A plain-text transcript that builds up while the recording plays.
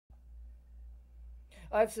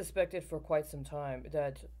I've suspected for quite some time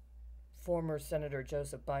that former Senator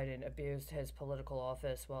Joseph Biden abused his political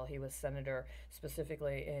office while he was senator,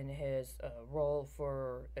 specifically in his role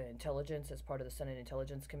for intelligence as part of the Senate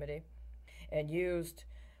Intelligence Committee, and used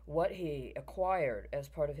what he acquired as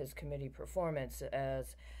part of his committee performance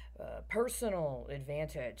as personal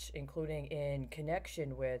advantage, including in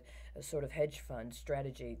connection with a sort of hedge fund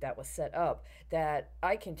strategy that was set up that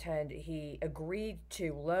I contend he agreed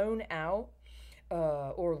to loan out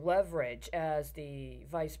or leverage as the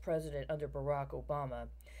vice president under Barack Obama,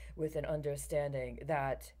 with an understanding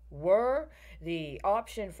that were the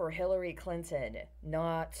option for Hillary Clinton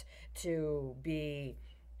not to be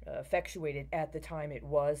effectuated at the time it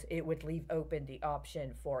would leave open the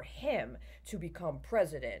option for him to become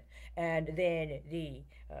president. And then the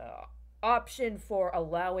option for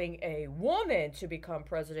allowing a woman to become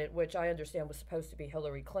president, which I understand was supposed to be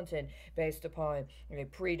Hillary Clinton, based upon a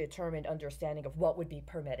predetermined understanding of what would be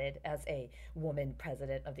permitted as a woman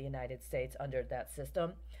president of the United States under that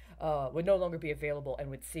system, would no longer be available and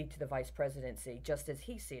would cede to the vice presidency, just as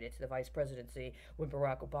he ceded to the vice presidency when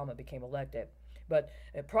Barack Obama became elected. But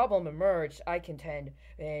a problem emerged, I contend,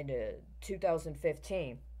 in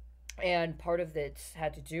 2015. And part of this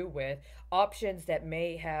had to do with options that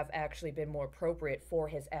may have actually been more appropriate for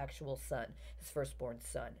his actual son, his firstborn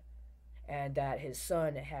son, and that his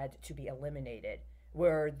son had to be eliminated,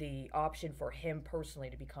 where the option for him personally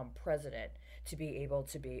to become president to be able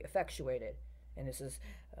to be effectuated. And this is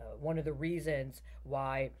one of the reasons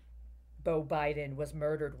why Beau Biden was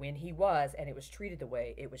murdered when he was, and it was treated the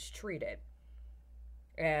way it was treated.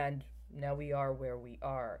 And now we are where we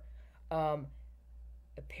are.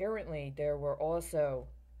 Apparently, there were also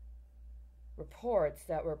reports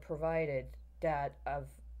that were provided that have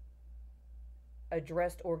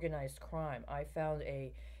addressed organized crime. I found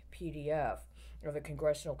a PDF of a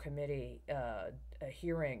congressional committee a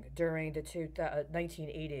hearing during the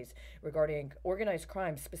 1980s regarding organized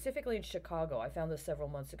crime, specifically in Chicago. I found this several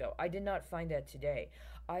months ago. I did not find that today.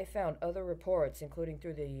 I found other reports, including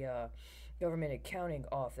through the Government Accounting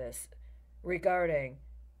Office, regarding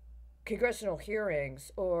congressional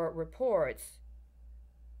hearings or reports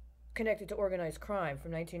connected to organized crime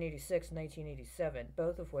from 1986 and 1987,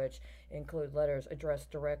 both of which include letters addressed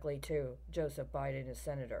directly to Joseph Biden as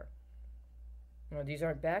senator. Well, these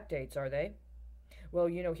aren't backdates, are they? Well,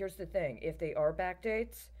 here's the thing. If they are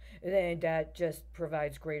backdates, then that just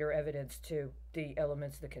provides greater evidence to the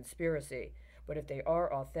elements of the conspiracy. But if they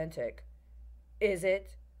are authentic, is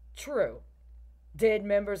it true? Did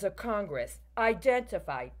members of Congress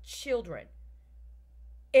identify children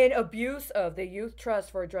in abuse of the Youth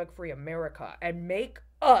Trust for a Drug-Free America and make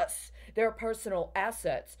us their personal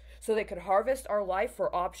assets so they could harvest our life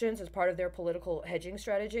for options as part of their political hedging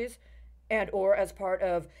strategies and or as part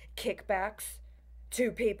of kickbacks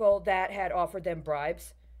to people that had offered them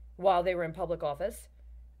bribes while they were in public office?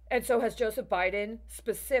 And so has Joseph Biden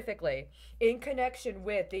specifically, in connection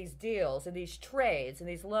with these deals and these trades and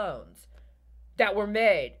these loans that were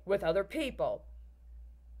made with other people,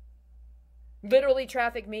 literally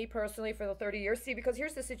trafficked me personally for the 30 years? See, because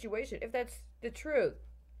here's the situation. If that's the truth,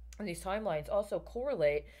 and these timelines also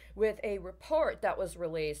correlate with a report that was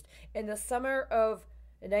released in the summer of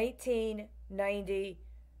 1993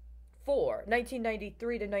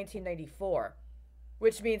 to 1994,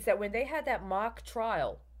 which means that when they had that mock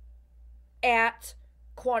trial at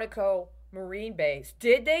Quantico Marine Base,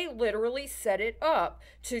 did they literally set it up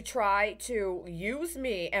to try to use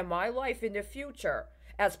me and my life in the future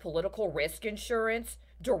as political risk insurance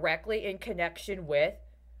directly in connection with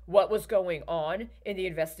what was going on in the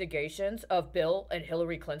investigations of Bill and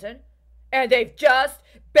Hillary Clinton? And they've just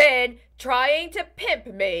been trying to pimp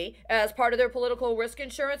me as part of their political risk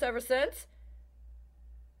insurance ever since?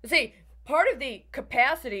 See, part of the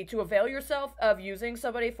capacity to avail yourself of using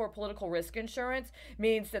somebody for political risk insurance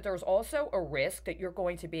means that there's also a risk that you're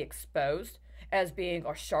going to be exposed as being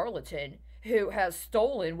a charlatan who has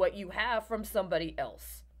stolen what you have from somebody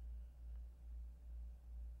else.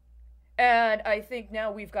 And I think now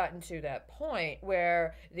we've gotten to that point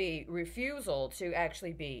where the refusal to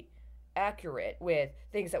actually be accurate with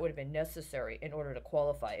things that would have been necessary in order to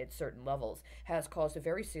qualify at certain levels has caused a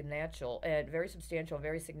very substantial and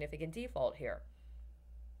very significant default here.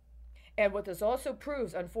 And what this also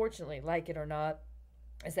proves, unfortunately, like it or not,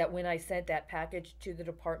 is that when I sent that package to the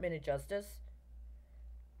Department of Justice,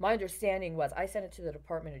 my understanding was I sent it to the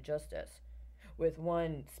Department of Justice with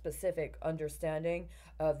one specific understanding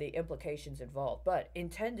of the implications involved. But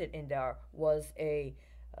intended in there was a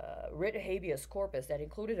writ habeas corpus that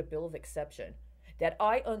included a bill of exception that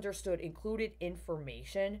I understood included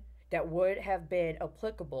information that would have been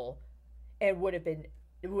applicable and would have been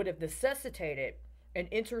it would have necessitated an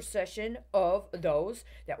intercession of those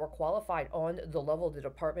that were qualified on the level of the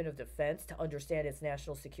Department of Defense to understand its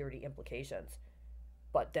national security implications.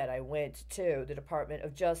 But that I went to the Department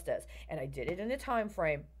of Justice, and I did it in a time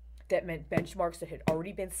frame that meant benchmarks that had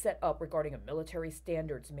already been set up regarding a military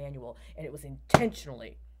standards manual, and it was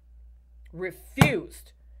intentionally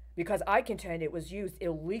refused because I contend it was used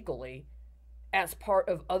illegally as part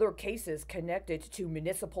of other cases connected to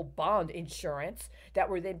municipal bond insurance that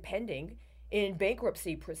were then pending in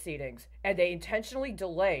bankruptcy proceedings. And they intentionally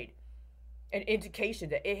delayed an indication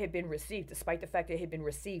that it had been received, despite the fact that it had been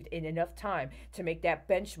received in enough time to make that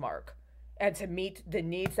benchmark and to meet the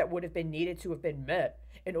needs that would have been needed to have been met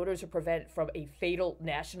in order to prevent from a fatal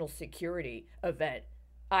national security event,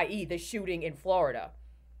 i.e. the shooting in Florida,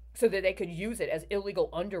 so that they could use it as illegal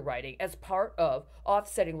underwriting as part of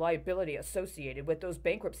offsetting liability associated with those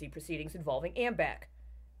bankruptcy proceedings involving AMBAC.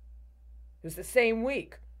 It was the same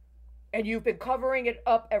week, and you've been covering it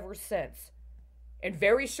up ever since. And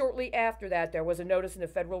very shortly after that, there was a notice in the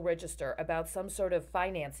Federal Register about some sort of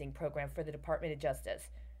financing program for the Department of Justice.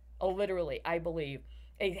 Literally, I believe,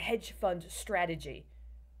 a hedge fund strategy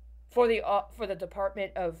for the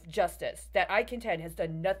Department of Justice that I contend has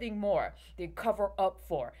done nothing more than cover up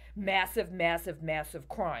for massive, massive, massive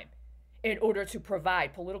crime in order to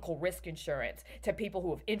provide political risk insurance to people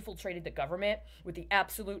who have infiltrated the government with the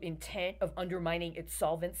absolute intent of undermining its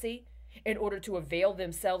solvency in order to avail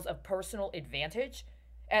themselves of personal advantage,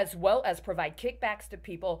 as well as provide kickbacks to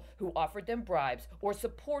people who offered them bribes or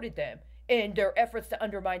supported them in their efforts to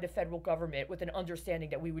undermine the federal government with an understanding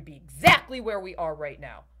that we would be exactly where we are right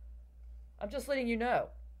now. I'm just letting you know,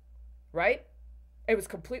 right? It was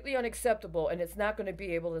completely unacceptable, and it's not going to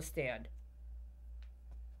be able to stand.